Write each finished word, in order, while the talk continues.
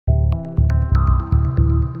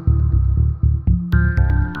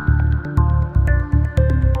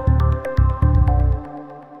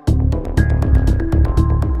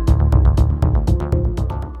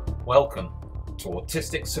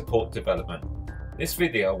Autistic Support Development. This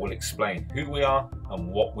video will explain who we are and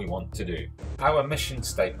what we want to do. Our mission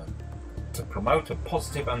statement: to promote a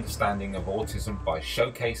positive understanding of autism by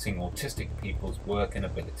showcasing autistic people's work and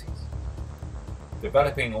abilities.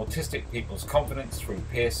 Developing autistic people's confidence through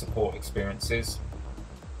peer support experiences.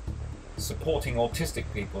 Supporting autistic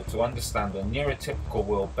people to understand the neurotypical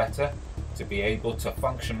world better, to be able to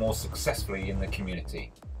function more successfully in the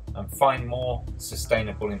community and find more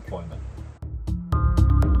sustainable employment.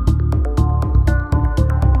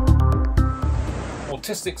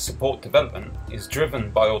 Autistic support development is driven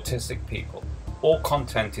by autistic people. All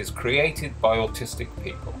content is created by autistic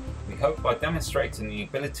people. We hope by demonstrating the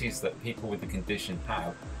abilities that people with the condition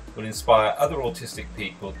have will inspire other autistic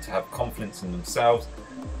people to have confidence in themselves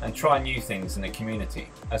and try new things in the community,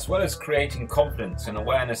 as well as creating confidence and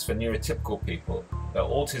awareness for neurotypical people that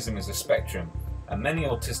autism is a spectrum and many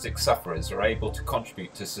autistic sufferers are able to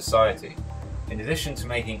contribute to society. In addition to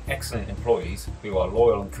making excellent employees who are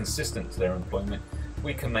loyal and consistent to their employment,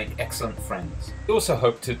 we can make excellent friends. We also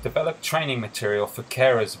hope to develop training material for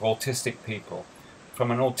carers of autistic people from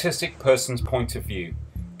an autistic person's point of view,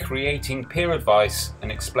 creating peer advice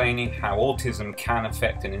and explaining how autism can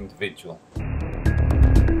affect an individual.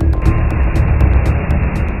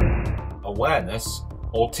 Awareness,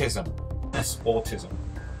 autism.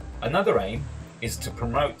 Another aim is to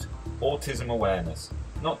promote autism awareness,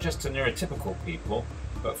 not just to neurotypical people,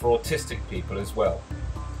 but for autistic people as well.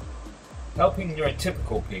 Helping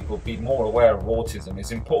neurotypical people be more aware of autism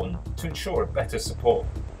is important to ensure a better support.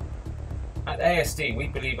 At ASD, we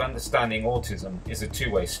believe understanding autism is a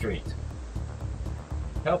two-way street.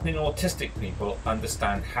 Helping autistic people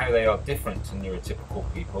understand how they are different to neurotypical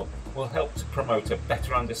people will help to promote a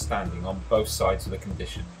better understanding on both sides of the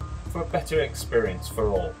condition, for a better experience for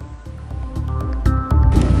all.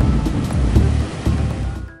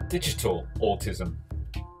 Digital autism.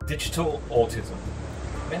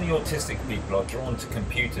 Many autistic people are drawn to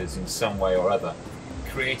computers in some way or other,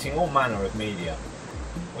 creating all manner of media.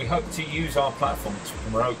 We hope to use our platform to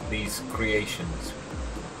promote these creations.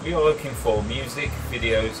 We are looking for music,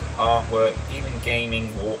 videos, artwork, even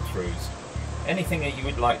gaming walkthroughs. Anything that you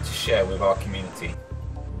would like to share with our community.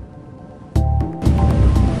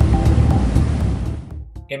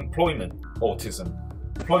 Employment autism.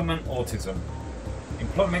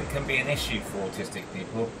 Employment can be an issue for autistic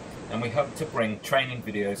people, and we hope to bring training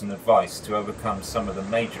videos and advice to overcome some of the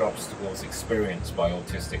major obstacles experienced by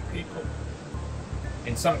autistic people.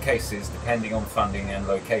 In some cases, depending on funding and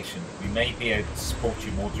location, we may be able to support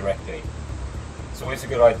you more directly. It's always a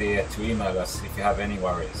good idea to email us if you have any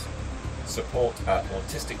worries.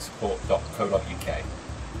 support@autisticsupport.co.uk.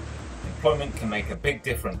 Employment can make a big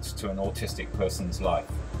difference to an autistic person's life.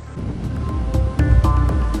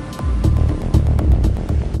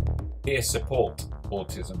 Peer support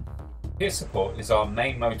autism. Peer support is our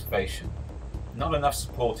main motivation. Not enough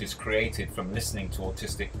support is created from listening to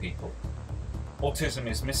autistic people. Autism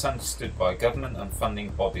is misunderstood by government and funding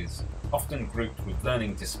bodies, often grouped with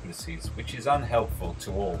learning disabilities, which is unhelpful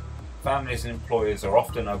to all. Families and employers are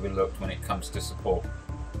often overlooked when it comes to support.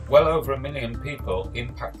 Well over 1 million people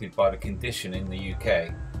impacted by the condition in the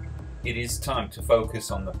UK. It is time to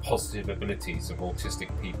focus on the positive abilities of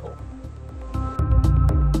autistic people.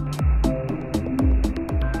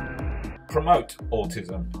 Promote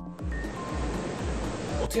autism.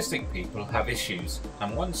 Autistic people have issues,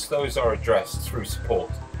 and once those are addressed through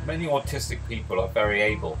support, many autistic people are very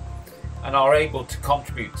able and are able to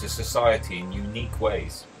contribute to society in unique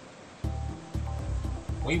ways.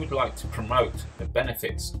 We would like to promote the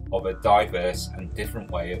benefits of a diverse and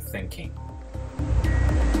different way of thinking.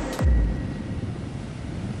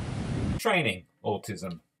 Training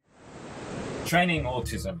autism.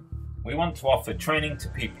 We want to offer training to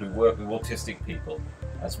people who work with autistic people,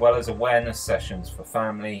 as well as awareness sessions for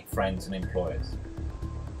family, friends and employers.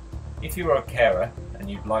 If you are a carer and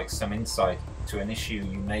you'd like some insight to an issue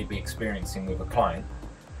you may be experiencing with a client,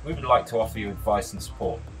 we would like to offer you advice and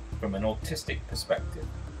support from an autistic perspective.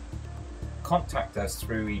 Contact us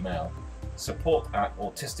through email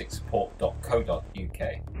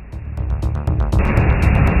support@autisticsupport.co.uk.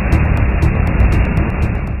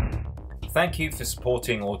 Thank you for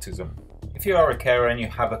supporting autism. If you are a carer and you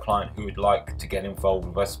have a client who would like to get involved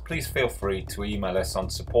with us, please feel free to email us on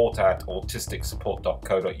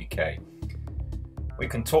support@autisticsupport.co.uk. We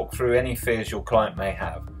can talk through any fears your client may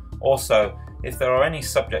have. Also, if there are any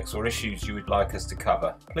subjects or issues you would like us to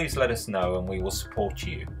cover, please let us know and we will support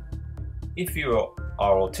you. If you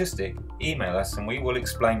are autistic, email us and we will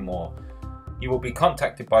explain more. You will be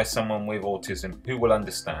contacted by someone with autism who will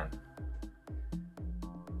understand.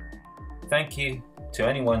 Thank you to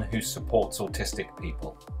anyone who supports autistic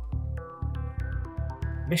people.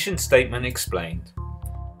 Mission Statement explained.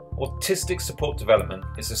 Autistic Support Development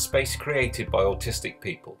is a space created by autistic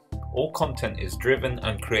people. All content is driven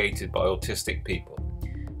and created by autistic people.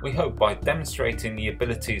 We hope by demonstrating the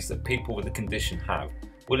abilities that people with the condition have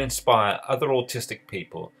will inspire other autistic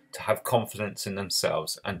people to have confidence in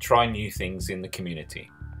themselves and try new things in the community,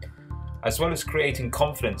 as well as creating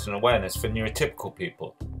confidence and awareness for neurotypical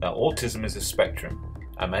people that autism is a spectrum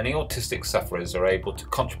and many autistic sufferers are able to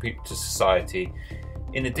contribute to society,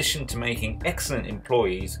 in addition to making excellent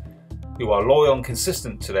employees who are loyal and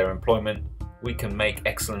consistent to their employment. We can make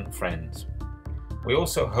excellent friends. We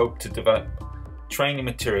also hope to develop training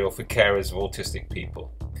material for carers of autistic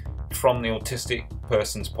people from the autistic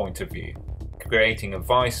person's point of view, creating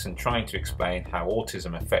advice and trying to explain how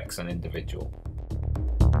autism affects an individual.